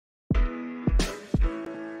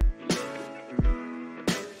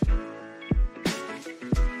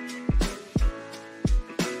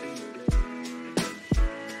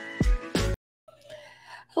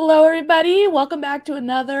Hello, everybody. Welcome back to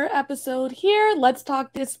another episode here. Let's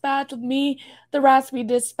talk dispatch with me, the Raspy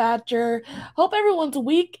Dispatcher. Hope everyone's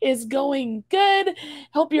week is going good.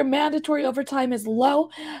 Hope your mandatory overtime is low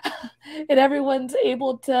and everyone's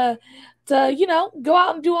able to go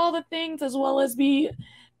out and do all the things as well as be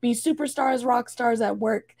superstars, rock stars at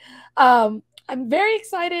work. I'm very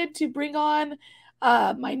excited to bring on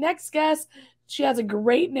my next guest. She has a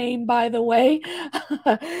great name, by the way.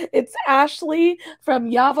 It's Ashley from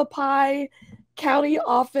Yavapai County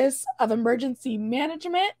Office of Emergency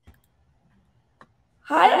Management.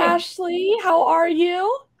 Hi, Ashley. How are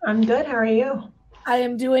you? I'm good. How are you? I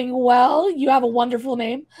am doing well. You have a wonderful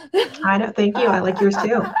name. I know. Thank you. I like yours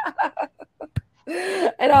too.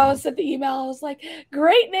 And I was sent the email. I was like,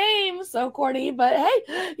 great name. So corny, but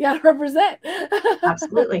hey, you got to represent.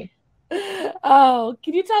 Absolutely. Oh,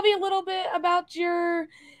 can you tell me a little bit about your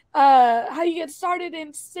how you get started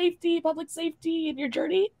in safety, public safety, and your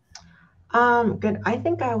journey? Good. I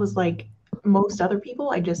think I was like most other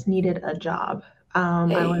people. I just needed a job.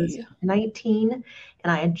 I was Hey. 19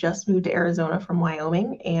 and I had just moved to Arizona from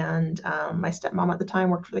Wyoming. And my stepmom at the time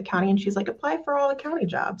worked for the county, and she's like, apply for all the county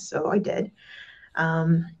jobs. So I did.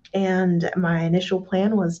 And my initial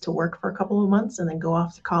plan was to work for a couple of months and then go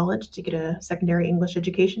off to college to get a secondary English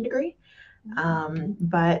education degree.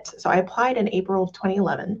 But so I applied in April of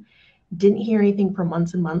 2011, didn't hear anything for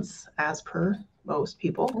months and months, as per most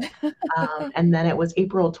people. And then it was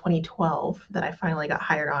April 2012 that I finally got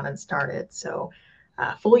hired on and started. So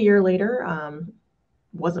a full year later,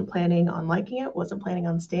 wasn't planning on liking it, wasn't planning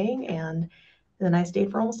on staying. And then I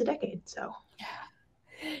stayed for almost a decade. So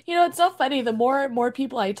It's so funny. The more and more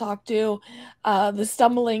people I talk to, the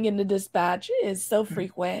stumbling into dispatch is so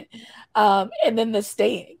frequent. And then the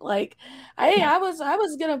staying. Like, I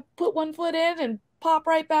was gonna put one foot in and pop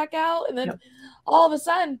right back out, and then yep. all of a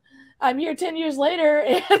sudden I'm here 10 years later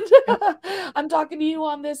and Yep. I'm talking to you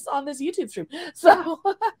on this YouTube stream. So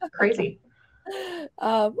Crazy.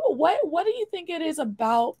 what do you think it is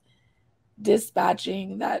about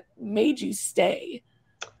dispatching that made you stay?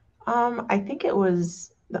 I think it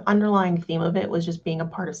was the underlying theme of it was just being a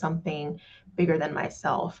part of something bigger than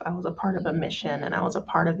myself. I was a part of a mission, and I was a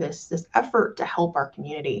part of this effort to help our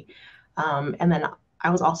community. And then I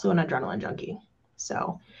was also an adrenaline junkie.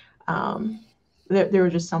 So there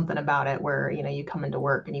was just something about it where, you come into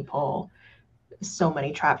work and you pull so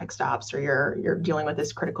many traffic stops, or you're dealing with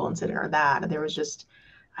this critical incident or that. And there was just,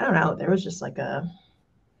 I don't know, there was just like an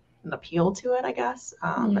appeal to it, I guess.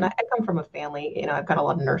 And I come from a family, I've got a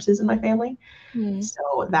lot of nurses in my family.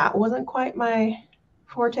 So that wasn't quite my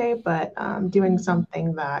forte, but doing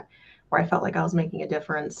something where I felt like I was making a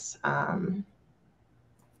difference. But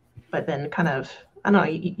then kind of, I don't know,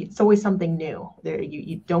 it's always something new. There,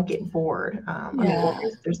 you don't get bored. I mean, well,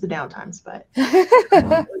 there's the downtimes, but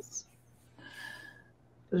it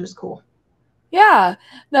was just cool. Yeah,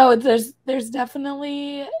 no, there's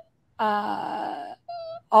definitely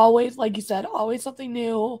always, like you said, always something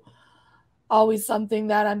new, always something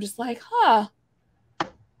that I'm just like,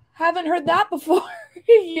 haven't heard that before.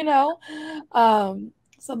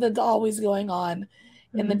 Something's always going on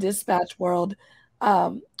in the dispatch world.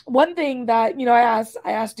 One thing that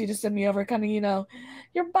I asked you to send me over kind of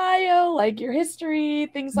your bio, like your history,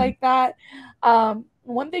 things like that.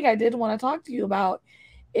 One thing I did want to talk to you about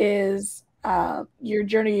is your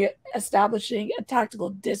journey establishing a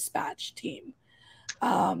tactical dispatch team.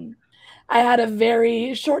 I had a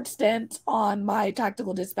very short stint on my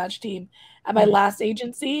tactical dispatch team at my last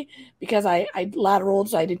agency because I lateraled,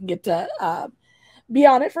 so I didn't get to be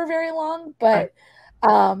on it for very long. But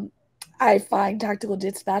I find tactical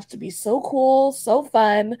dispatch to be so cool, so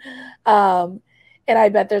fun. And I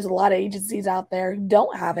bet there's a lot of agencies out there who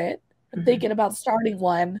don't have it, thinking about starting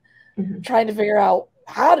one, trying to figure out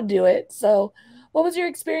how to do it. So what was your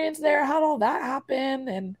experience there? How did all that happen?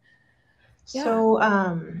 And so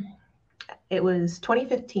it was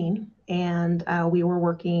 2015, and we were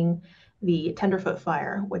working the Tenderfoot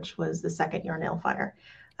Fire, which was the second Yarnell fire.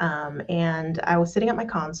 And I was sitting at my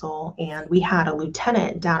console, and we had a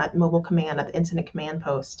lieutenant down at Mobile Command at the Incident Command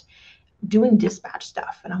Post doing dispatch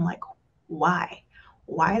stuff. And I'm like, why?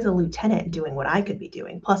 Why is a lieutenant doing what I could be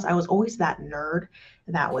doing? Plus, I was always that nerd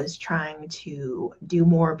that was trying to do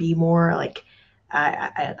more, be more. Like,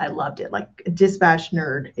 I loved it. Like, dispatch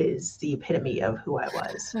nerd is the epitome of who I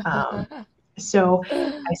was. So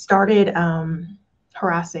I started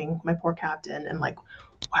harassing my poor captain and like,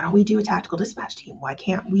 why don't we do a tactical dispatch team? Why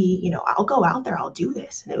can't we, I'll go out there, I'll do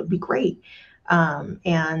this, and it would be great.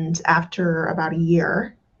 And after about a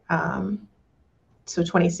year, so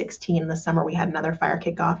 2016 in the summer, we had another fire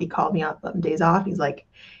kickoff. He called me up on days off. He's like,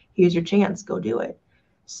 here's your chance, go do it.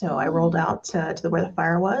 So I rolled out to where the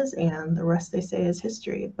fire was, and the rest, they say, is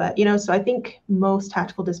history. But, so I think most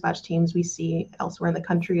tactical dispatch teams we see elsewhere in the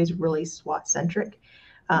country is really SWAT centric.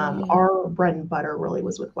 Our bread and butter really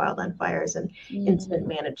was with wildland fires and incident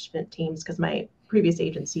management teams, because my previous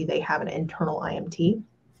agency, they have an internal IMT.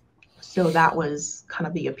 So that was kind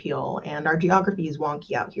of the appeal. And our geography is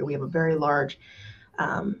wonky out here. We have a very large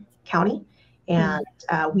county, and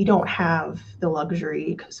we don't have the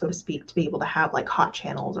luxury, so to speak, to be able to have like hot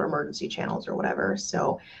channels or emergency channels or whatever.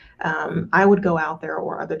 So I would go out there,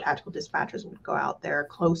 or other tactical dispatchers would go out there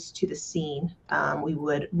close to the scene. We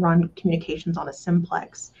would run communications on a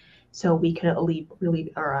simplex, so we could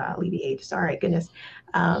alleviate, sorry, goodness,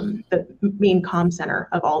 the main comm center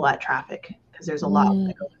of all that traffic, because there's a lot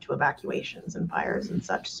that goes into evacuations and fires and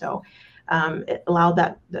such. So it allowed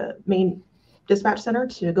the main dispatch center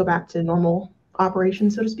to go back to normal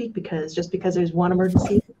operations, so to speak, because just because there's one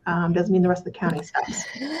emergency doesn't mean the rest of the county stops.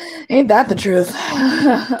 Ain't that the truth?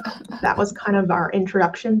 That was kind of our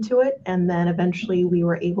introduction to it. And then eventually we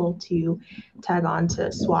were able to tag on to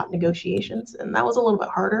SWAT negotiations, and that was a little bit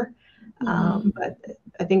harder. But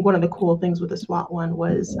I think one of the cool things with the SWAT one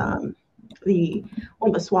was one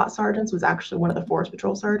of the SWAT sergeants was actually one of the Forest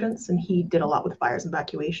Patrol sergeants, and he did a lot with fires and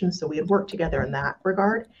evacuations. So we had worked together in that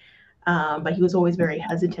regard. But he was always very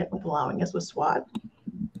hesitant with allowing us with SWAT.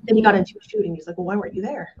 Then he got into a shooting. He's like, well, why weren't you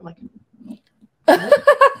there? I'm like,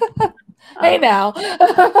 hey now. But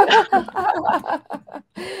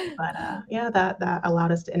yeah, that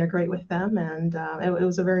allowed us to integrate with them, and it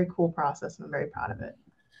was a very cool process, and I'm very proud of it.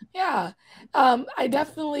 Yeah, I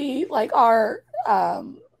definitely like our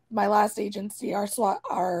my last agency, our SWAT,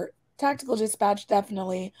 our tactical dispatch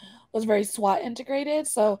definitely was very SWAT integrated.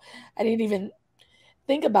 So I didn't even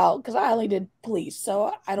think about, because I only did police,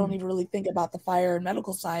 so I don't even really think about the fire and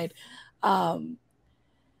medical side.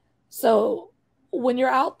 So when you're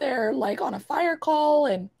out there like on a fire call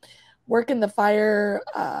and working the fire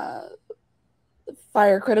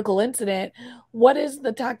critical incident, what is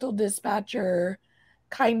the tactical dispatcher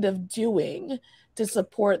kind of doing to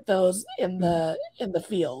support those in the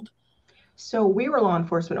field? So we were law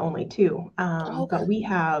enforcement only too, but we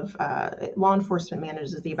have law enforcement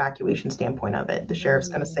manages the evacuation standpoint of it. The sheriff's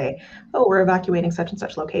going to say, oh, we're evacuating such and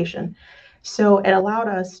such location. So it allowed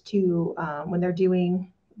us to, when they're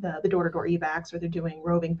doing the door-to-door evacs, or they're doing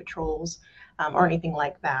roving patrols or anything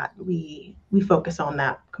like that, we focus on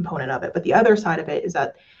that component of it. But the other side of it is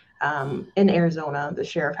that in Arizona, the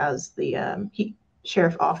sheriff has the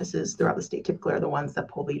sheriff offices throughout the state typically are the ones that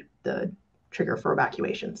pull the trigger for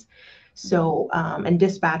evacuations. So, and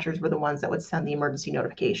dispatchers were the ones that would send the emergency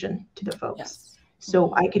notification to the folks. Yes.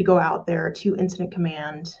 So I could go out there to incident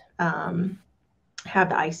command, have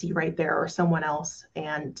the IC right there or someone else,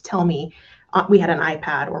 and tell me, we had an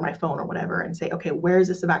iPad or my phone or whatever, and say, okay, where is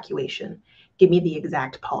this evacuation? Give me the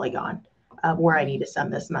exact polygon of where I need to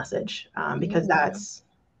send this message. Because that's,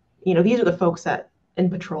 these are the folks that in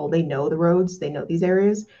patrol, they know the roads, they know these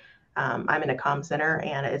areas. I'm in a comm center,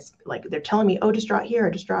 and it's like they're telling me, oh, just draw it here,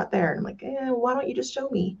 just draw it there. And I'm like, why don't you just show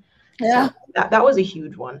me? Yeah. So that was a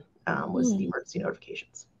huge one, was the emergency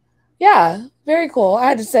notifications. Yeah, very cool. I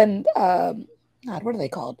had to send, God, what are they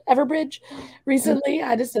called? Everbridge recently. I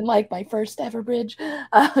had to send like my first Everbridge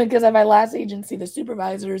because at my last agency, the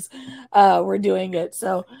supervisors were doing it.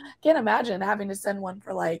 So can't imagine having to send one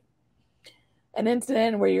for like an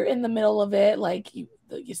incident where you're in the middle of it, like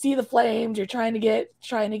you see the flames, you're trying to get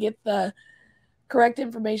the correct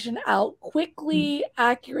information out quickly,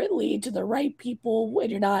 accurately to the right people, when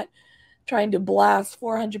you're not trying to blast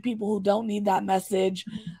 400 people who don't need that message.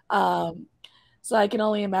 So I can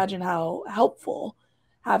only imagine how helpful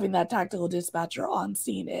having that tactical dispatcher on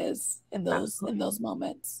scene is in those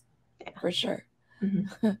moments. Yeah. For sure.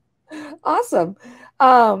 Awesome.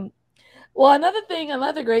 Well,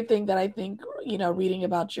 another great thing that I think, reading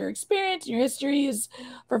about your experience, your history, is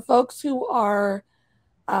for folks who are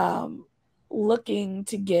looking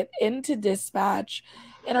to get into dispatch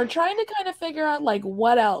and are trying to kind of figure out, like,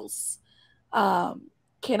 what else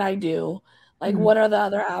can I do? Like, what are the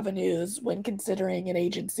other avenues when considering an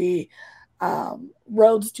agency,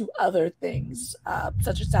 roads to other things,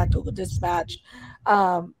 such as tactical dispatch.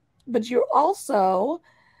 But you also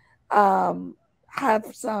have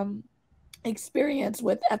some experience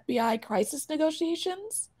with FBI crisis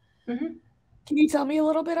negotiations. Can you tell me a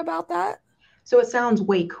little bit about that? So it sounds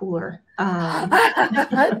way cooler.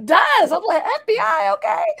 It does. I'm like, FBI,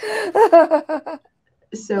 okay.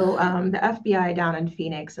 So the FBI down in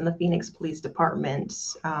Phoenix and the Phoenix Police Department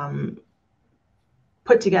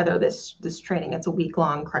put together this training. It's a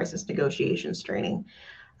week-long crisis negotiations training,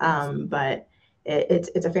 but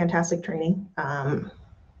it's a fantastic training.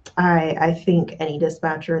 I think any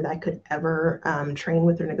dispatcher that could ever train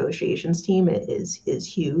with their negotiations team is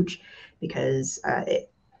huge, because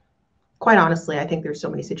quite honestly, I think there's so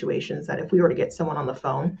many situations that if we were to get someone on the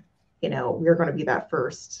phone, we're going to be that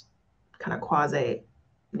first kind of quasi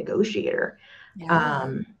negotiator. Yeah.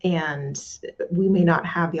 And we may not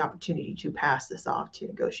have the opportunity to pass this off to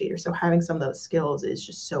negotiators. So having some of those skills is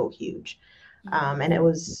just so huge. And it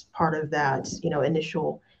was part of that,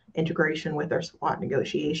 initial integration with our SWAT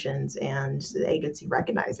negotiations and the agency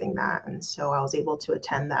recognizing that. And so I was able to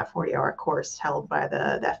attend that 40-hour course held by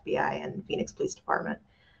the FBI and Phoenix Police Department.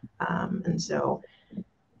 And so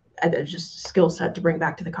just skill set to bring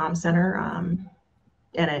back to the comm center.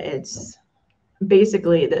 And it's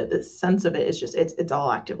basically the sense of it is just it's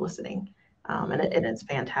all active listening. And it's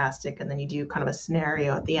fantastic. And then you do kind of a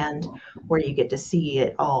scenario at the end where you get to see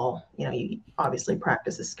it all. You obviously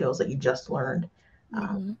practice the skills that you just learned.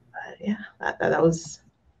 But yeah,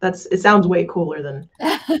 it sounds way cooler than.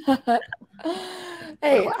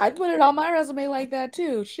 Hey, I'd put it on my resume like that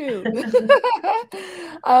too. Shoot.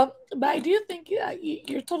 But I do think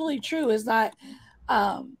you're totally true. Is that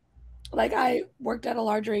like I worked at a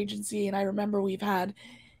larger agency, and I remember we've had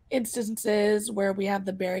instances where we have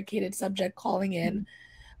the barricaded subject calling in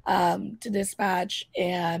to dispatch,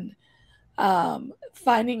 and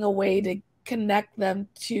finding a way to connect them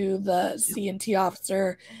to the C&T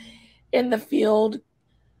officer in the field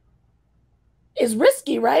is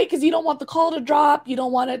risky, right? Because you don't want the call to drop. You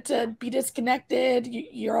don't want it to be disconnected.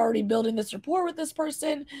 You're already building this rapport with this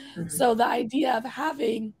person. So the idea of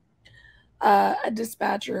having a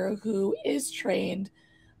dispatcher who is trained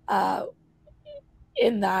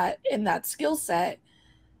in that skill set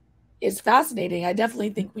is fascinating. I definitely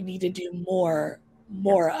think we need to do more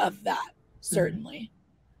of that, certainly.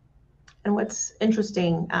 And what's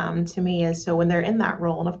interesting to me is, so when they're in that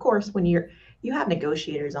role, and of course when you have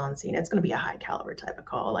negotiators on scene, it's going to be a high caliber type of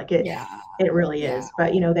call, like it really is.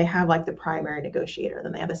 But they have like the primary negotiator,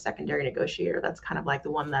 then they have a secondary negotiator that's kind of like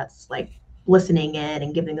the one that's like listening in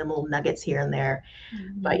and giving them little nuggets here and there.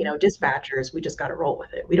 But dispatchers, we just got to roll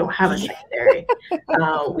with it. We don't have a secondary.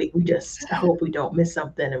 We just hope we don't miss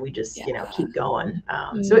something, and we just keep going.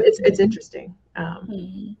 So it's interesting.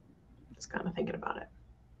 Just kind of thinking about it.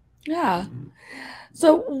 Yeah.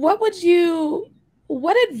 So what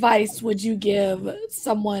advice would you give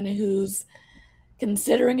someone who's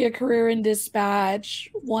considering a career in dispatch,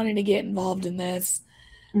 wanting to get involved in this?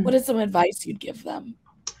 What is some advice you'd give them?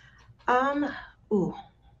 What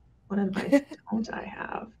advice don't I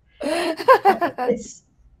have?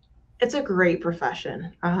 It's a great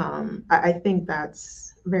profession. I think that's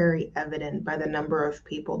very evident by the number of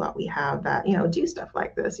people that we have that do stuff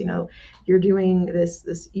like this. You're doing this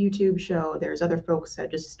YouTube show. There's other folks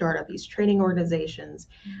that just start up these training organizations,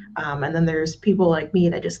 and then there's people like me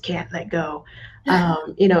that just can't let go.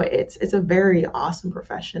 It's a very awesome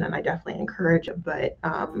profession, and I definitely encourage it. But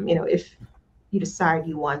if you decide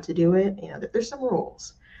you want to do it, there's some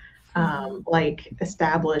rules, like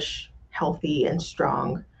establish healthy and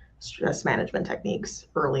strong stress management techniques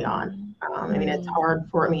early on. It's hard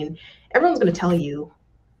everyone's going to tell you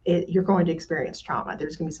you're going to experience trauma.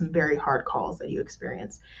 There's going to be some very hard calls that you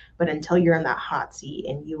experience, but until you're in that hot seat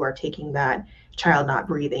and you are taking that child not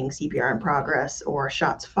breathing, CPR in progress, or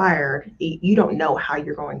shots fired, you don't know how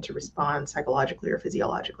you're going to respond psychologically or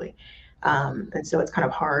physiologically. And so it's kind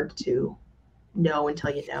of hard to know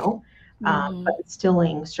until you know. But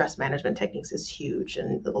instilling stress management techniques is huge,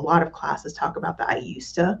 and a lot of classes talk about the I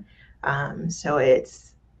used to. So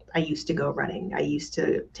I used to go running, I used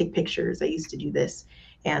to take pictures, I used to do this,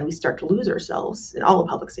 and we start to lose ourselves in all of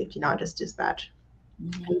public safety, not just dispatch.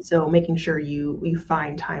 And so making sure you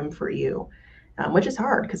find time for you, which is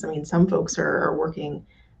hard, because some folks are working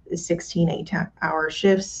 16 8-hour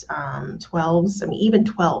shifts, 12s. Even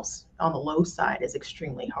 12s on the low side is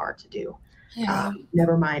extremely hard to do.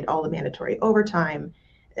 Never mind all the mandatory overtime,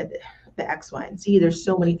 the X, Y, and Z. There's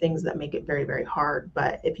so many things that make it very, very hard.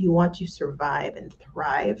 But if you want to survive and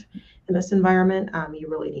thrive in this environment, you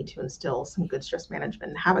really need to instill some good stress management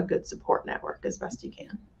and have a good support network as best you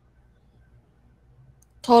can.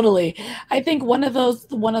 Totally. I think one of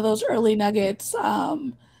those early nuggets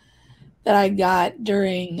that I got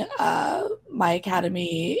during my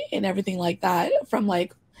academy and everything like that, from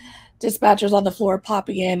like dispatchers on the floor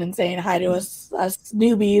popping in and saying hi to us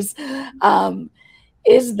newbies,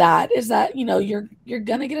 is that you're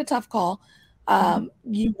gonna get a tough call.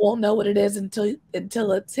 You won't know what it is until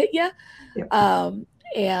it's hit you.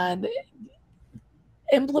 And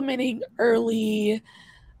implementing early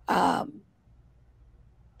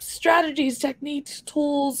strategies, techniques,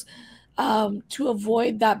 tools to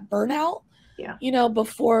avoid that burnout Yeah. you know,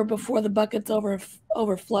 before the buckets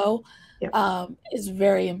overflow, Yep. is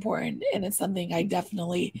very important. And it's something I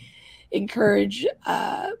definitely encourage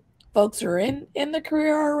folks who are in the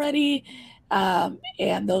career already,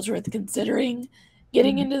 and those who are considering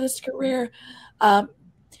getting into this career.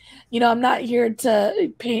 You know, I'm not here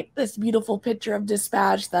to paint this beautiful picture of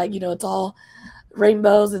dispatch that, you know, it's all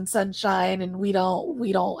rainbows and sunshine and we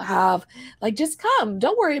don't have, like, just come,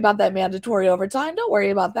 don't worry about that mandatory overtime, don't worry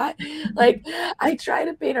about that. Like, I try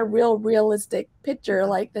to paint a realistic picture.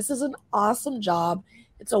 Like, this is an awesome job,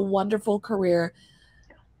 it's a wonderful career,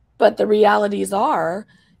 but the realities are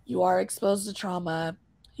you are exposed to trauma.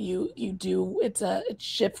 You do, it's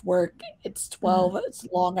shift work, it's 12, it's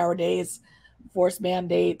long hour days, forced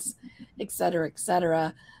mandates, etc.,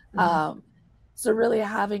 etc. So really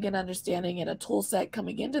having an understanding and a tool set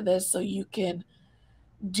coming into this so you can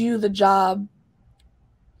do the job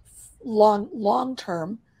long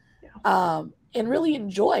term, and really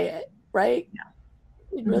enjoy it, right?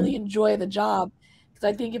 Really enjoy the job,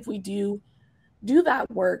 because I think if we do that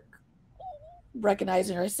work,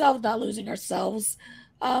 recognizing ourselves, not losing ourselves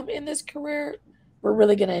in this career, we're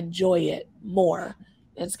really going to enjoy it more.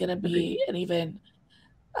 It's going to be an even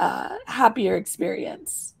happier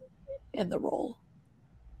experience in the role.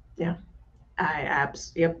 Yeah.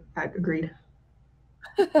 Yep, I agreed.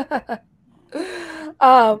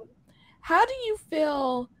 How do you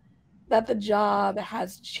feel that the job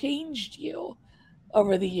has changed you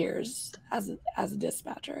over the years as a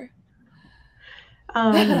dispatcher?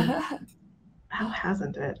 How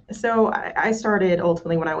hasn't it? So I started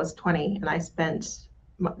ultimately when I was 20, and I spent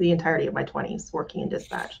the entirety of my 20s working in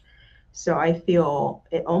dispatch. So I feel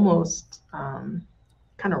it almost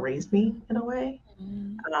kind of raised me in a way.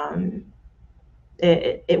 Um,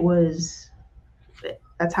 it was,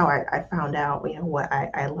 that's how I found out, you know, what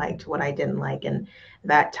I liked, what I didn't like. And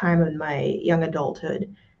that time in my young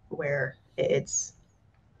adulthood where it's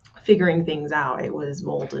figuring things out, it was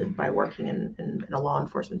molded by working in a law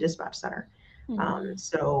enforcement dispatch center.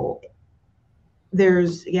 So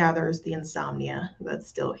there's the insomnia that's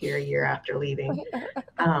still here a year after leaving.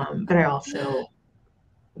 But I also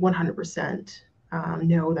 100%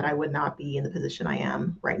 know that I would not be in the position I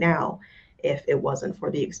am right now if it wasn't for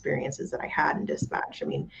the experiences that I had in dispatch. I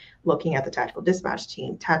mean, looking at the tactical dispatch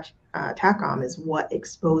team, TACOM is what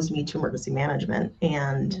exposed me to emergency management.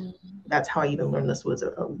 And that's how I even learned this was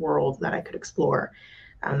a world that I could explore.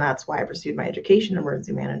 And that's why I pursued my education in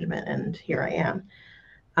emergency management. And here I am.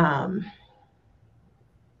 I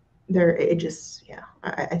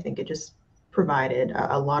think it just provided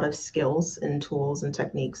a lot of skills and tools and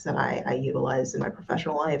techniques that I utilize in my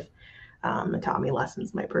professional life. It taught me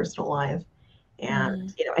lessons in my personal life.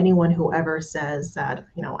 And, you know, anyone who ever says that,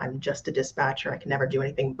 you know, I'm just a dispatcher, I can never do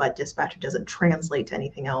anything but dispatcher, doesn't translate to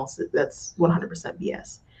anything else, that's 100%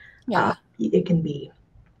 BS. Yeah. It can be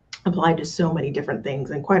applied to so many different things.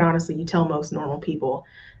 And quite honestly, you tell most normal people,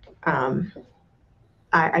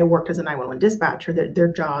 I worked as a 911 dispatcher, their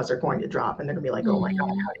jaws are going to drop and they're going to be like, oh my God,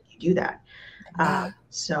 how did you do that?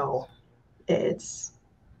 So it's,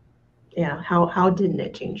 yeah, how didn't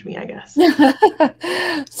it change me, I guess?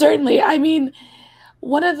 Certainly. I mean,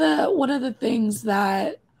 one of the things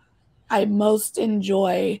that I most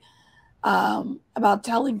enjoy about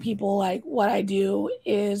telling people like what I do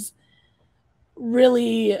is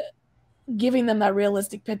really giving them that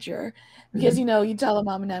realistic picture, because you know, you tell them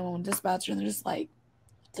I'm a 911 dispatcher and they're just like,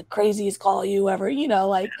 the craziest call you ever, you know,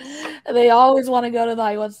 like they always want to go to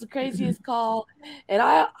like, what's the craziest call? And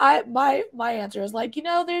my answer is like, you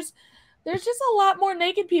know, there's just a lot more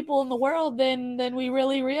naked people in the world than we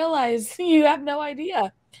really realize. You have no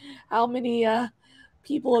idea how many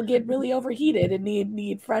people get really overheated and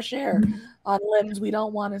need fresh air on limbs we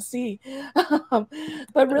don't want to see.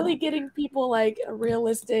 But really getting people like a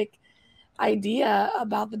realistic idea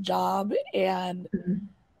about the job and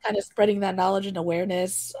kind of spreading that knowledge and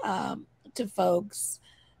awareness to folks.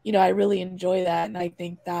 You know, I really enjoy that. And I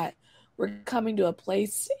think that we're coming to a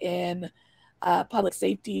place in public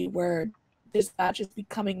safety where dispatch is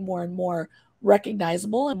becoming more and more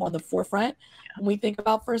recognizable and more on the forefront when we think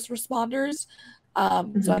about first responders.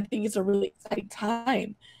 So I think it's a really exciting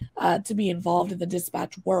time to be involved in the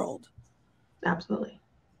dispatch world. Absolutely.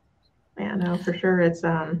 Yeah, no, for sure.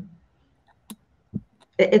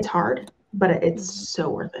 It's hard, but it's so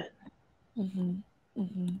worth it.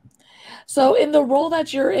 So in the role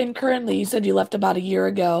that you're in currently, you said you left about a year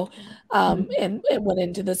ago and went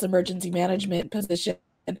into this emergency management position.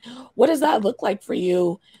 What does that look like for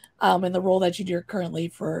you in the role that you do currently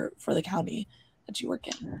for the county that you work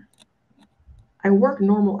in? I work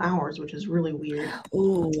normal hours, which is really weird.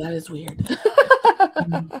 Ooh, that is weird.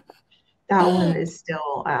 That one is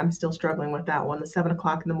still, I'm still struggling with that one. The 7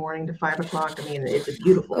 o'clock in the morning to 5 o'clock. I mean, it's a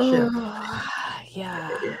beautiful shift. Yeah.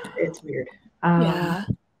 It's weird. Yeah.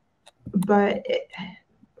 But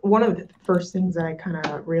one of the first things that I kind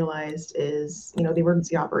of realized is, the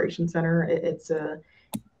emergency operations center.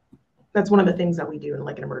 That's one of the things that we do in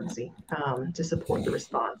like an emergency to support the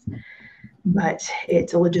response. But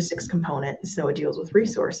it's a logistics component, so it deals with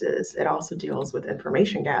resources. It also deals with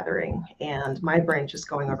information gathering, and my brain's just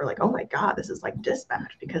going over like, oh my god, this is like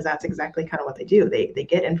dispatch, because that's exactly kind of what they do. They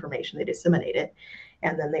get information, they disseminate it,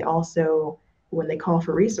 and then they also, when they call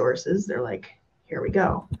for resources, they're like, here we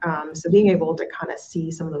go. So being able to kind of see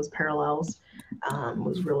some of those parallels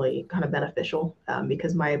was really kind of beneficial,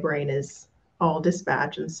 because my brain is all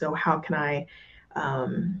dispatch, and so how can I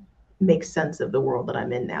make sense of the world that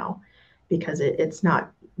I'm in now? Because it's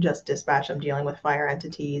not just dispatch. I'm dealing with fire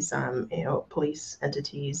entities, police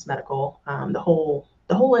entities, medical, the whole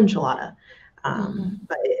enchilada.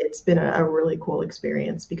 But it's been a really cool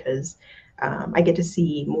experience because I get to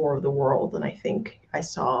see more of the world than I think I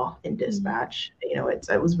saw in dispatch.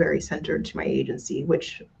 It was very centered to my agency,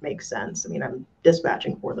 which makes sense. I mean, I'm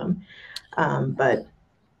dispatching for them, but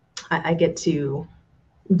I get to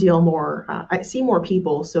deal more. I see more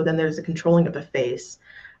people, so then there's a controlling of the face,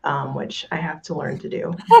 which I have to learn to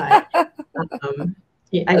do. But I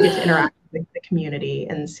get to interact with the community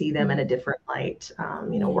and see them in a different light.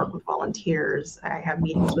 Work with volunteers. I have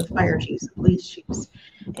meetings with fire chiefs and police chiefs,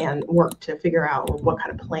 and work to figure out what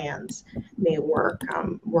kind of plans may work.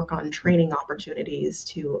 Work on training opportunities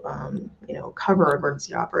to cover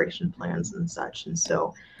emergency operation plans and such. And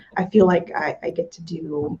so I feel like I get to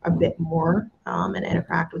do a bit more and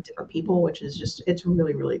interact with different people, which is it's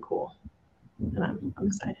really, really cool. And I'm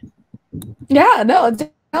excited. Yeah, no,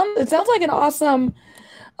 it sounds like an awesome,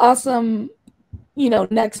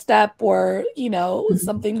 next step, or,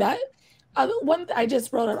 something that I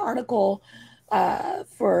just wrote an article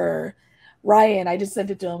for Ryan. I just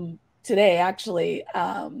sent it to him today, actually,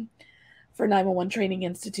 for 911 Training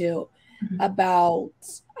Institute about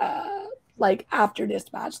like after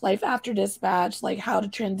dispatch, life after dispatch, like how to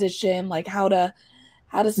transition, like how to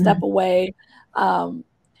step away.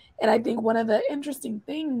 And I think one of the interesting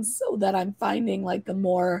things that I'm finding, like the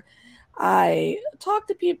more I talk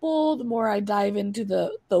to people, the more I dive into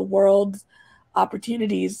the world's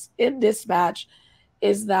opportunities in dispatch,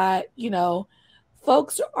 is that,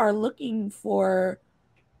 folks are looking for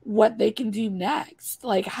what they can do next.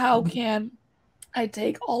 Like, how can I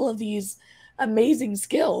take all of these amazing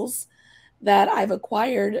skills that I've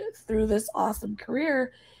acquired through this awesome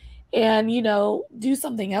career and, do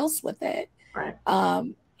something else with it? Right.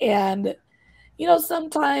 And,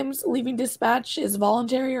 sometimes leaving dispatch is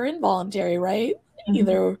voluntary or involuntary, right?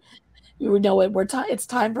 Either you know it's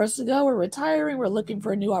time for us to go, we're retiring, we're looking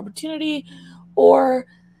for a new opportunity, or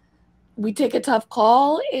we take a tough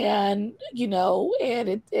call and,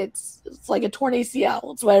 and it's like a torn ACL.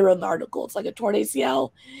 That's what I wrote in the article. It's like a torn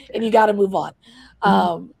ACL and you got to move on.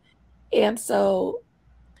 And so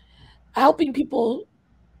helping people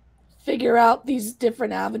figure out these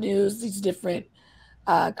different avenues, these different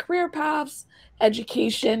career paths,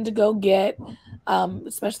 education to go get,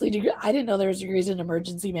 especially degree. I didn't know there was degrees in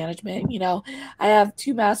emergency management. I have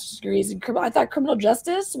 2 master's degrees in criminal. I thought criminal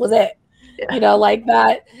justice was it. Yeah. Like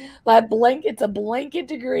that it's a blanket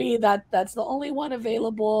degree that's the only one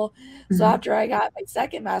available. So after I got my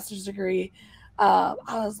second master's degree, I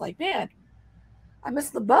was like, man, I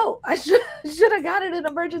missed the boat. I should have got it in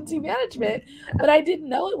emergency management, but I didn't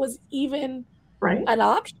know it was even an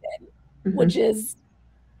option, which is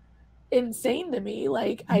insane to me.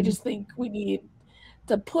 Like, I just think we need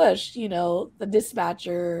to push, the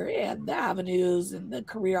dispatcher and the avenues and the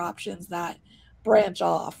career options that branch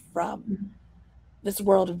off from this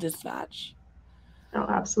world of dispatch. Oh,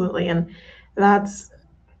 absolutely. And that's,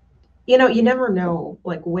 you never know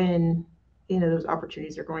like when, those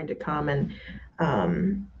opportunities are going to come. And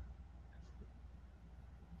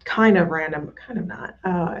kind of random, kind of not,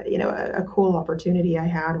 a cool opportunity I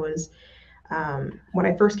had was when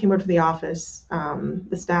I first came over to the office,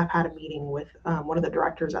 the staff had a meeting with one of the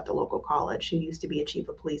directors at the local college. She used to be a chief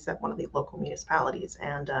of police at one of the local municipalities.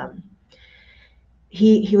 And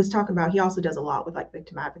he was talking about, he also does a lot with like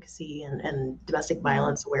victim advocacy and domestic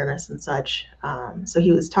violence awareness and such. So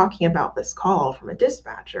he was talking about this call from a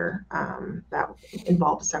dispatcher that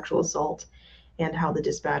involved a sexual assault, and how the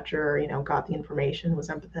dispatcher, got the information, was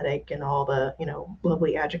empathetic, and all the,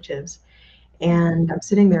 lovely adjectives. And I'm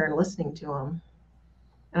sitting there and listening to him,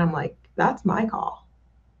 and I'm like, that's my call.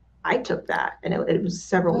 I took that, and it was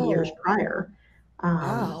several years prior.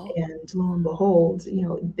 Wow. And lo and behold,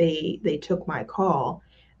 they took my call.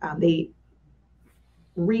 They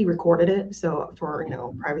re-recorded it, so for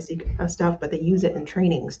privacy stuff, but they use it in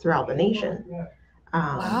trainings throughout the nation.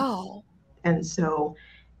 Wow. And so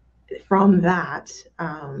from that,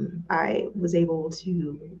 I was able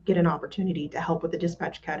to get an opportunity to help with the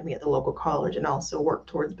dispatch academy at the local college, and also work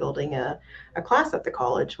towards building a class at the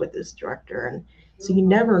college with this director. And so you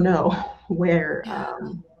never know where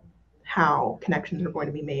how connections are going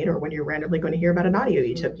to be made, or when you're randomly going to hear about an audio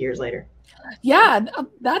you took years later. Yeah,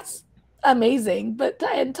 that's amazing. But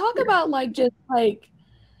and talk about like just like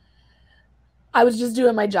I was just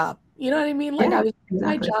doing my job. You know what I mean? Like I Yeah, was doing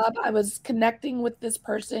my exactly. job. I was connecting with this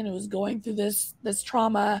person who was going through this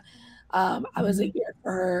trauma. I was a Mhm. year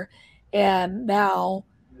for her, and now,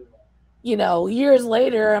 years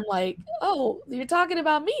later, I'm like, oh, you're talking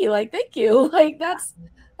about me. Like, thank you. Like that's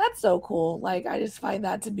so cool. Like I just find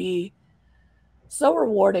that to be so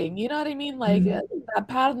rewarding. You know what I mean? Like Mhm. that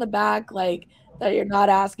pat on the back, like that you're not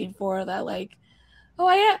asking for. That like, oh,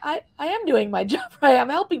 I am doing my job right. I'm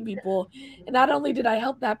helping people, and not only did I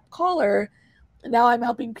help that caller, now I'm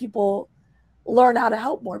helping people learn how to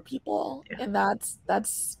help more people, Yeah, and that's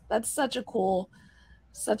such a cool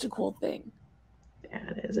thing. yeah,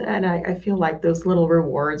 it is. And I feel like those little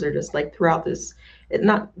rewards are just like throughout this,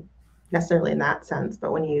 not necessarily in that sense,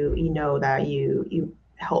 but when you know that you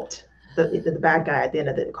helped the bad guy at the end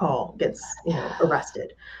of the call gets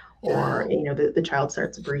arrested, or Yeah. the child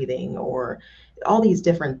starts breathing, or all these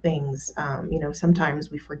different things.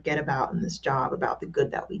 Sometimes we forget about in this job about the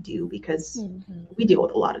good that we do, because Mhm. we deal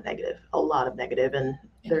with a lot of negative, and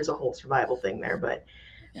Yeah. there's a whole survival thing there. But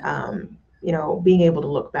Yeah. being able to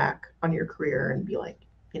look back on your career and be like,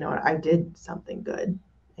 I did something good.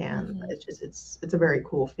 And Mhm. it's a very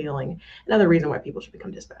cool feeling. Another reason why people should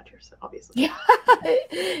become dispatchers, obviously. Yeah,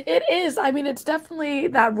 it is. I mean, it's definitely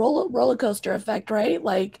that roller coaster effect, right?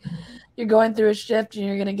 Like you're going through a shift and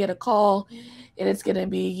you're gonna get a call, and it's gonna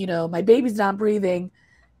be, my baby's not breathing.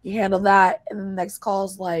 You handle that, and the next call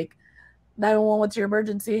is like 911, what's your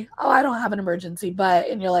emergency? Oh, I don't have an emergency, but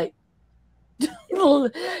and you're like,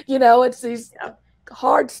 it's these Yeah.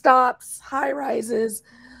 hard stops, high rises,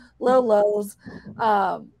 low lows.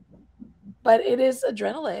 Um, but it is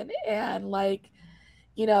adrenaline, and like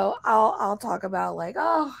I'll talk about like,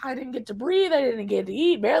 oh, I didn't get to breathe, I didn't get to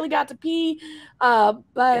eat, barely got to pee, Yeah.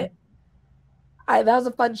 but that was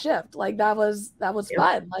a fun shift. Like that was Yep.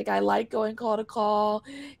 fun. Like I like going call to call,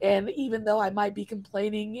 and even though I might be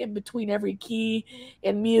complaining in between every key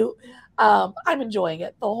and mute, I'm enjoying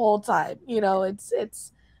it the whole time.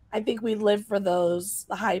 It's. I think we live for those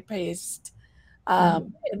high paced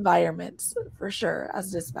Mhm. environments for sure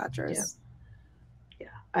as Yeah. dispatchers. Yeah.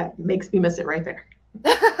 It makes me miss it right there.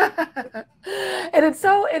 And it's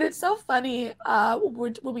so funny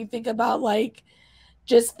when we think about like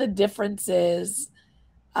just the differences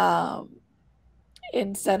um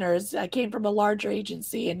in centers. I came from a larger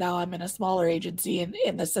agency and now I'm in a smaller agency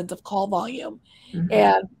in the sense of call volume. Hmm.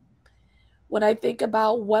 And when I think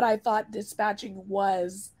about what I thought dispatching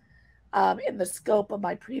was in the scope of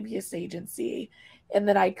my previous agency, and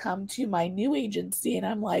then I come to my new agency and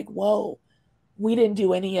I'm like, whoa, we didn't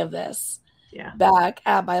do any of this Yeah. back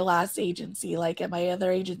at my last agency. Like at my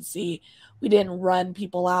other agency, we didn't run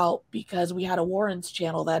people out because we had a warrants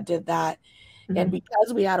channel that did that. And Hmm.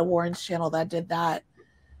 because we had a warrants channel that did that,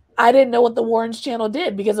 I didn't know what the warrants channel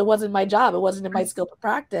did because it wasn't my job. It wasn't in my scope of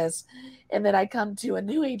practice. And then I come to a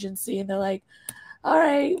new agency and they're like, all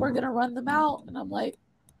right, we're going to run them out. And I'm like,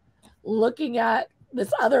 looking at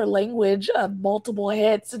this other language of multiple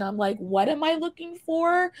hits. And I'm like, what am I looking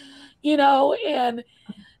for? And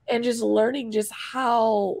just learning just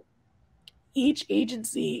how each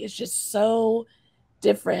agency is just so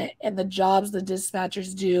different, and the jobs the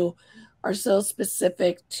dispatchers do are so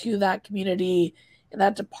specific to that community and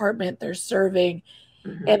that department they're serving.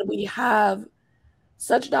 Hmm. And we have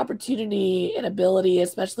such an opportunity and ability,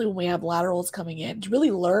 especially when we have laterals coming in, to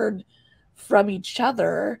really learn from each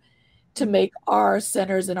other to make our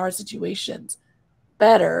centers and our situations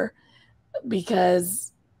better,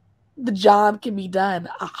 because the job can be done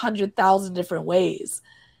 100,000 different ways.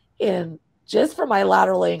 And just for my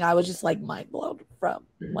lateraling, I was just like mind blown from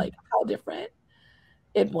Hmm. like how different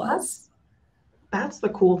it was. That's the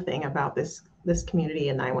cool thing about this community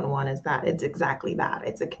in 911, is that it's exactly that.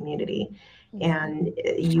 It's a community. Mhm. And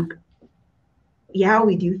yeah,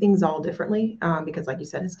 we do things all differently, because like you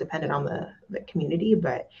said, it's dependent on the community.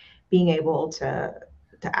 But being able to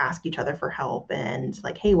ask each other for help, and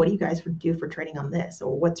like, hey, what do you guys do for training on this,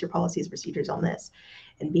 or what's your policies, procedures on this,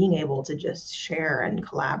 and being able to just share and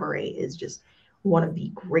collaborate is just one of the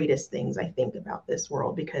greatest things I think about this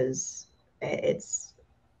world, because it's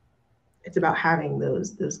it's about having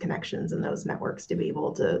those connections and those networks to be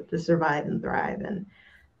able to survive and thrive. And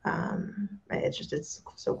it's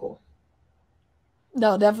so cool.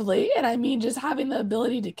 No, definitely. And I mean, just having the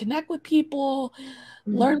ability to connect with people,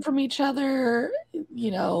 learn from each other,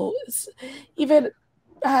 you know, even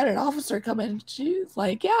I had an officer come in. She's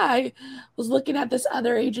like, yeah, I was looking at this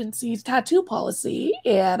other agency's tattoo policy,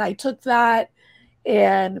 and I took that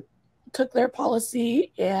and took their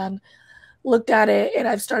policy and looked at it, and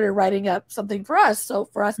I've started writing up something for us. So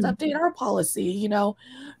for us to update our policy, you know,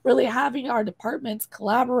 really having our departments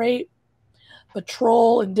collaborate,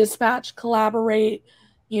 patrol and dispatch collaborate,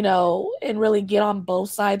 you know, and really get on both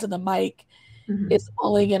sides of the mic is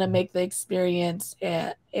only going to make the experience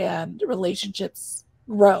and relationships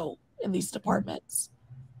grow in these departments.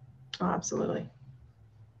 Oh, absolutely.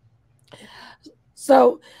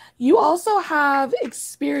 So you also have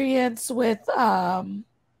experience with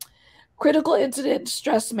critical incident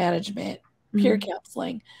stress management, peer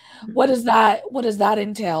counseling. What does that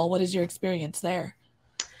entail? What is your experience there?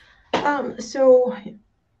 So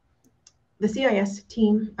the CIS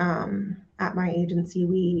team at my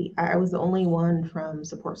agency, I was the only one from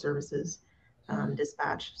support services,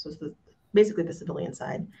 dispatch. So it's basically the civilian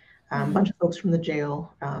side. A bunch of folks from the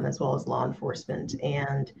jail, as well as law enforcement.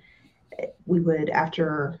 And we would,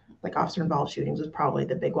 after like officer involved shootings was probably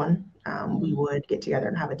the big one, we would get together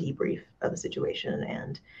and have a debrief of the situation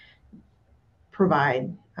and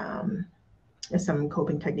provide some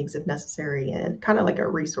coping techniques if necessary, and kind of like a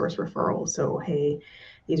resource referral. So, hey,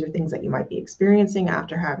 these are things that you might be experiencing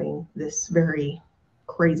after having this very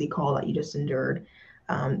crazy call that you just endured.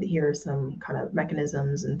 Here are some kind of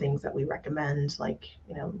mechanisms and things that we recommend, like,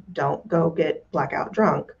 you know, don't go get blackout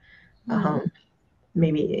drunk.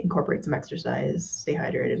 Maybe incorporate some exercise, stay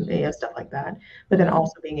hydrated, you know, stuff like that. But then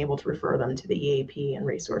also being able to refer them to the EAP and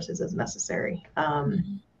resources as necessary.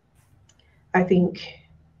 I think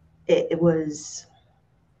it was,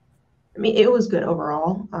 I mean, it was good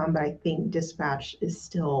overall, but I think dispatch is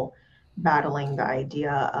still battling the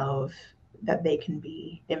idea of that they can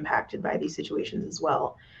be impacted by these situations as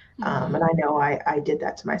well. And I know I did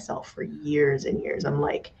that to myself for years and years. I'm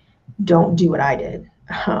like, don't do what I did.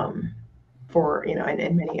 For, you know,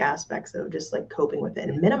 in many aspects of just like coping with it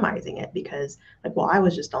and minimizing it, because like, well, I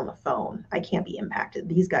was just on the phone, I can't be impacted.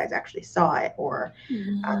 These guys actually saw it, or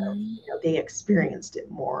you know, they experienced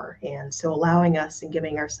it more. And so allowing us and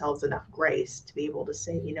giving ourselves enough grace to be able to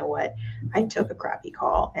say, you know what, I took a crappy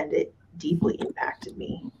call and it deeply impacted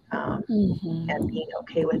me. And being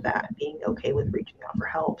okay with that, being okay with reaching out for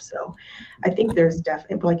help. So I think there's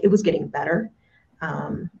definitely, like, it was getting better.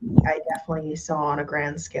 I definitely saw on a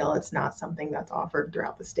grand scale, it's not something that's offered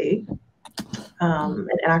throughout the state. And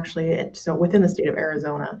actually, so within the state of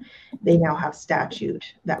Arizona, they now have statute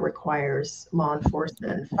that requires law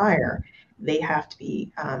enforcement and fire. They have to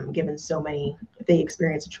be given so many, if they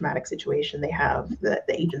experience a traumatic situation, they have the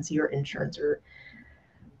agency or insurance, or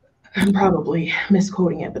I'm probably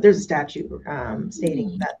misquoting it, but there's a statute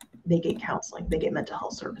stating that they get counseling, they get mental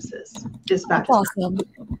health services. Dispatch is awesome.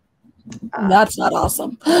 That's not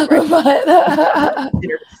awesome. Right. But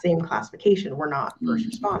considered the same classification. We're not first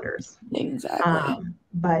responders. Exactly.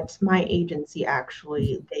 But my agency,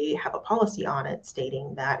 actually, they have a policy on it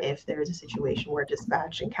stating that if there's a situation where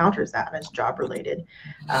dispatch encounters that and it's job related,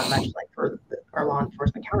 much like for our law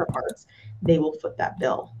enforcement counterparts, they will foot that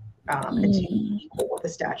bill to equal what the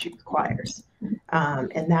statute requires.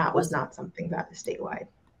 And that was not something that is statewide.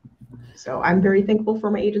 So I'm very thankful for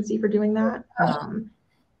my agency for doing that.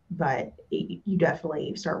 But you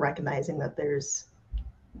definitely start recognizing that there's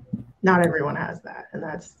not everyone has that, and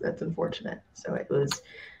that's unfortunate. So it was,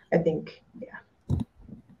 I think, yeah.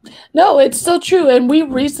 No, it's so true. And we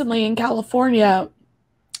recently in California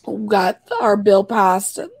got our bill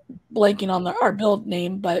passed, blanking on our bill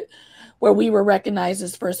name, but where we were recognized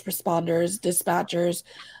as first responders, dispatchers.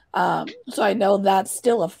 So I know that's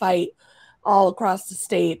still a fight all across the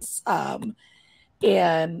states.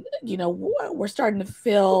 And, you know, we're starting to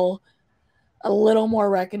feel a little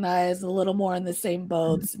more recognized, a little more in the same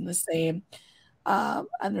boats, in the same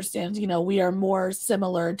understands, you know, we are more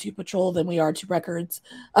similar to patrol than we are to records.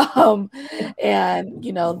 And,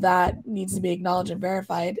 you know, that needs to be acknowledged and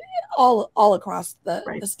verified all across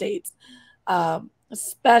the states,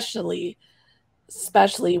 especially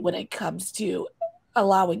when it comes to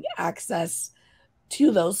allowing access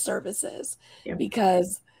to those services,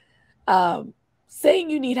 because saying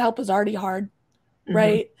you need help is already hard,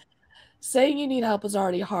 right? Saying you need help is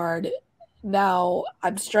already hard. Now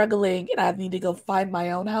I'm struggling and I need to go find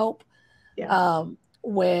my own help.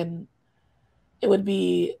 When it would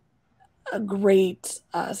be a great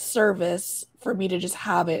service for me to just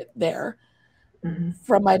have it there Mm-hmm.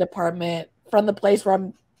 from my department, from the place where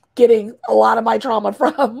I'm getting a lot of my trauma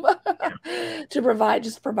from, to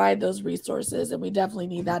provide those resources. And we definitely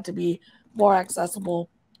need that to be more accessible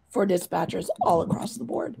for dispatchers all across the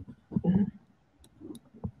board. Mm-hmm.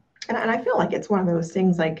 And I feel like it's one of those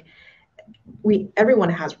things, like, everyone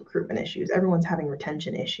has recruitment issues, everyone's having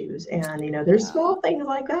retention issues, and there's small things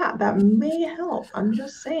like that may help. I'm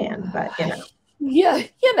just saying, but yeah,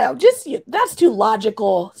 that's too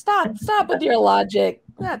logical. Stop with your logic.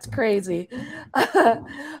 That's crazy.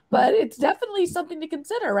 But it's definitely something to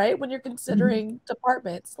consider, right? When you're considering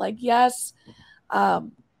departments, like, yes,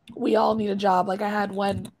 we all need a job. Like, I had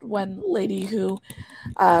one lady who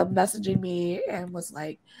messaging me and was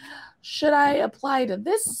like, should I apply to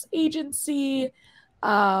this agency?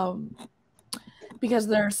 Because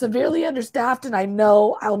they're severely understaffed and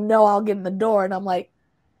I'll get in the door. And I'm like,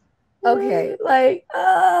 okay, like,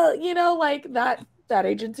 like that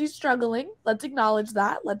agency's struggling. Let's acknowledge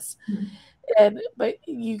that. But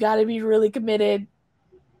you got to be really committed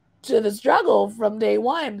to the struggle from day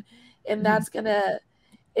one. And that's going to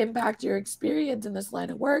impact your experience in this line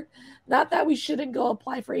of work. Not that we shouldn't go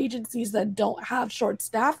apply for agencies that don't have short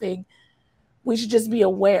staffing. We should just be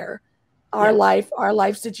aware our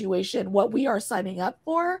life situation, what we are signing up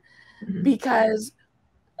for, because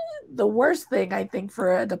the worst thing I think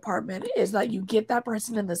for a department is that you get that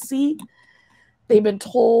person in the seat. They've been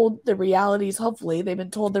told the realities, hopefully they've been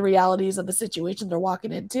told the realities of the situation they're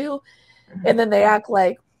walking into. And then they act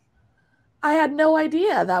like, I had no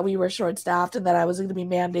idea that we were short staffed and that I was going to be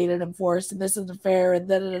mandated and forced and this isn't fair and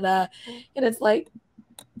da. And it's like,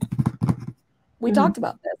 we talked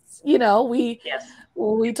about this, we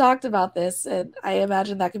talked about this, and I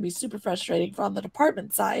imagine that can be super frustrating from the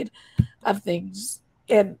department side of things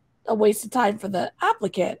and a waste of time for the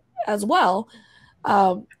applicant as well.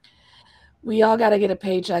 We all got to get a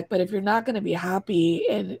paycheck, but if you're not going to be happy,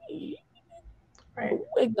 and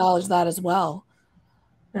acknowledge that as well.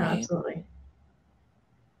 Yeah, right? Absolutely.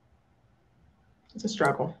 It's a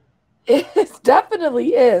struggle. It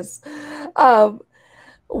definitely is.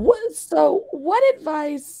 What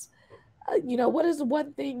advice, what is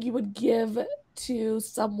one thing you would give to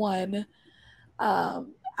someone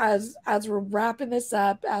as we're wrapping this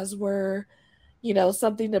up, as we're,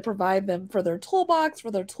 something to provide them for their toolbox,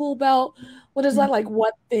 for their tool belt? What is that, like,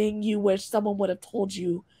 one thing you wish someone would have told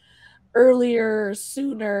you earlier,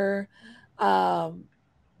 sooner,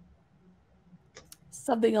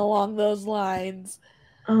 something along those lines?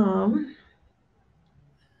 Well,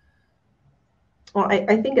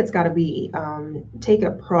 I think it's got to be, take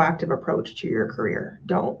a proactive approach to your career.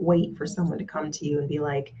 Don't wait for someone to come to you and be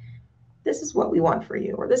like, this is what we want for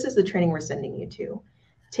you, or this is the training we're sending you to.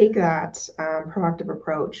 Take that proactive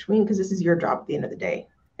approach. I mean, because this is your job at the end of the day.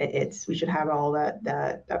 We should have all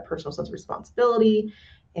that personal sense of responsibility,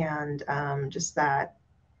 and just that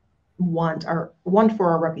want for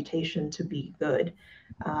our reputation to be good.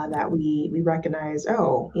 That we recognize,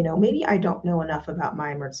 maybe I don't know enough about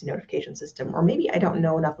my emergency notification system, or maybe I don't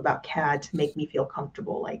know enough about CAD to make me feel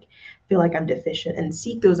comfortable, feel like I'm deficient, and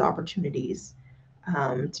seek those opportunities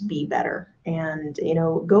to be better. And,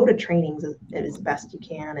 go to trainings as best you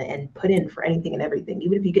can and put in for anything and everything.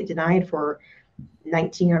 Even if you get denied for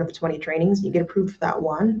 19 out of the 20 trainings, you get approved for that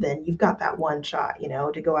one, then you've got that one shot,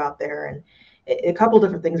 to go out there. And a couple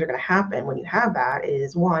different things are going to happen when you have that.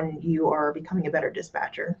 Is one, you are becoming a better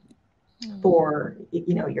dispatcher for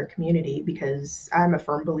your community, because I'm a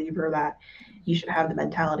firm believer that you should have the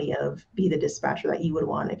mentality of be the dispatcher that you would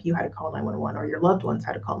want if you had to call 911, or your loved ones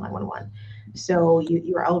had to call 911. So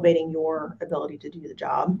you are elevating your ability to do the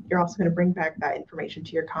job. You're also going to bring back that information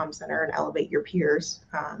to your comm center and elevate your peers,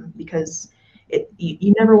 because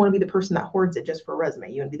you never want to be the person that hoards it just for a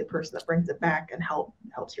resume. You want to be the person that brings it back and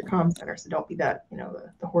helps your comm center. So don't be that,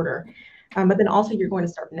 the hoarder. But then also you're going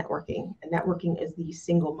to start networking, and networking is the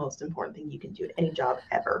single most important thing you can do at any job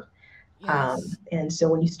ever. Yes. And so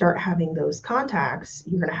when you start having those contacts,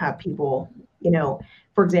 you're going to have people,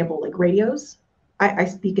 for example, like radios. I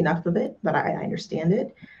speak enough of it, but I understand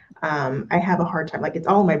it. I have a hard time, like, it's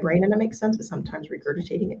all in my brain and it makes sense, but sometimes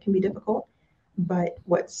regurgitating it can be difficult. But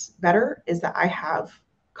what's better is that I have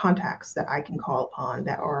contacts that I can call upon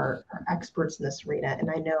that are experts in this arena.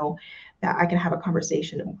 And I know that I can have a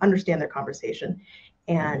conversation, understand their conversation,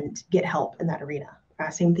 and get help in that arena.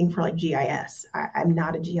 Same thing for like GIS. I'm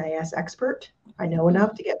not a GIS expert. I know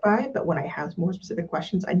enough to get by, but when I have more specific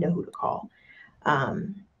questions, I know who to call.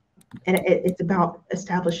 And it's about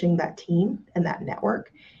establishing that team and that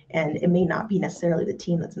network. And it may not be necessarily the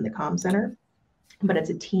team that's in the comm center, but it's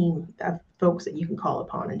a team of folks that you can call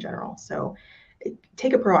upon in general. So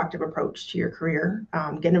take a proactive approach to your career,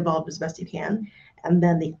 get involved as best you can. And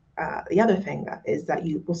then the other thing is that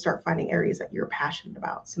you will start finding areas that you're passionate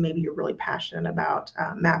about. So maybe you're really passionate about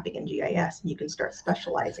mapping and GIS, and you can start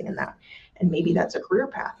specializing in that. And maybe that's a career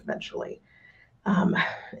path eventually.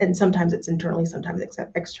 And sometimes it's internally, sometimes it's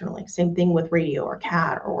externally. Same thing with radio or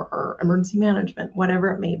CAD or emergency management,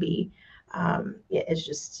 whatever it may be. It's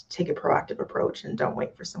just take a proactive approach and don't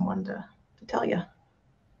wait for someone to tell you.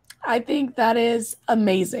 I think that is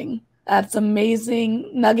amazing. That's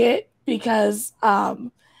amazing nugget, because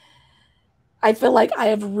I feel like I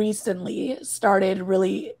have recently started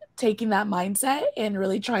really taking that mindset and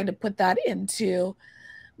really trying to put that into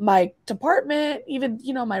my department. Even,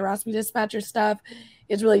 you know, my RASP dispatcher stuff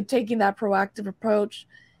is really taking that proactive approach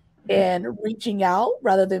and reaching out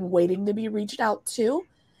rather than waiting to be reached out to.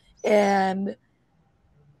 And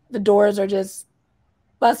the doors are just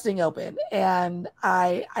busting open, and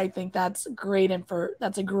I think that's great, and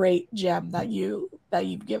that's a great gem that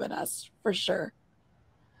you've given us, for sure.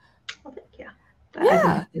 Well, thank you.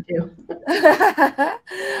 Yeah. I think you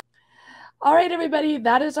do. All right, everybody,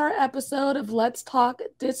 that is our episode of Let's Talk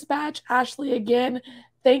Dispatch. Ashley, again,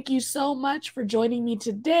 thank you so much for joining me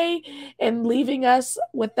today and leaving us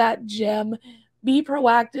with that gem. Be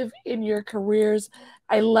proactive in your careers.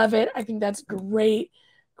 I love it. I think that's great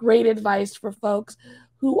advice for folks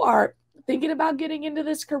who are thinking about getting into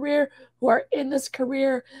this career, who are in this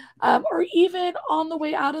career, or even on the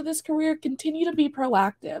way out of this career. Continue to be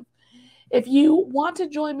proactive. If you want to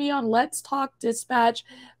join me on Let's Talk Dispatch,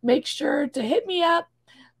 make sure to hit me up.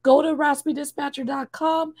 Go to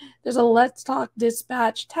raspydispatcher.com. There's a Let's Talk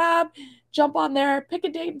Dispatch tab. Jump on there. Pick a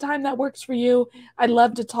date and time that works for you. I'd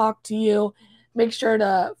love to talk to you. Make sure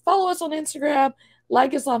to follow us on Instagram,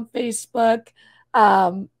 like us on Facebook,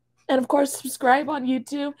 and of course, subscribe on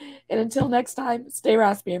YouTube. And until next time, stay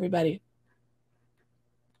raspy, everybody.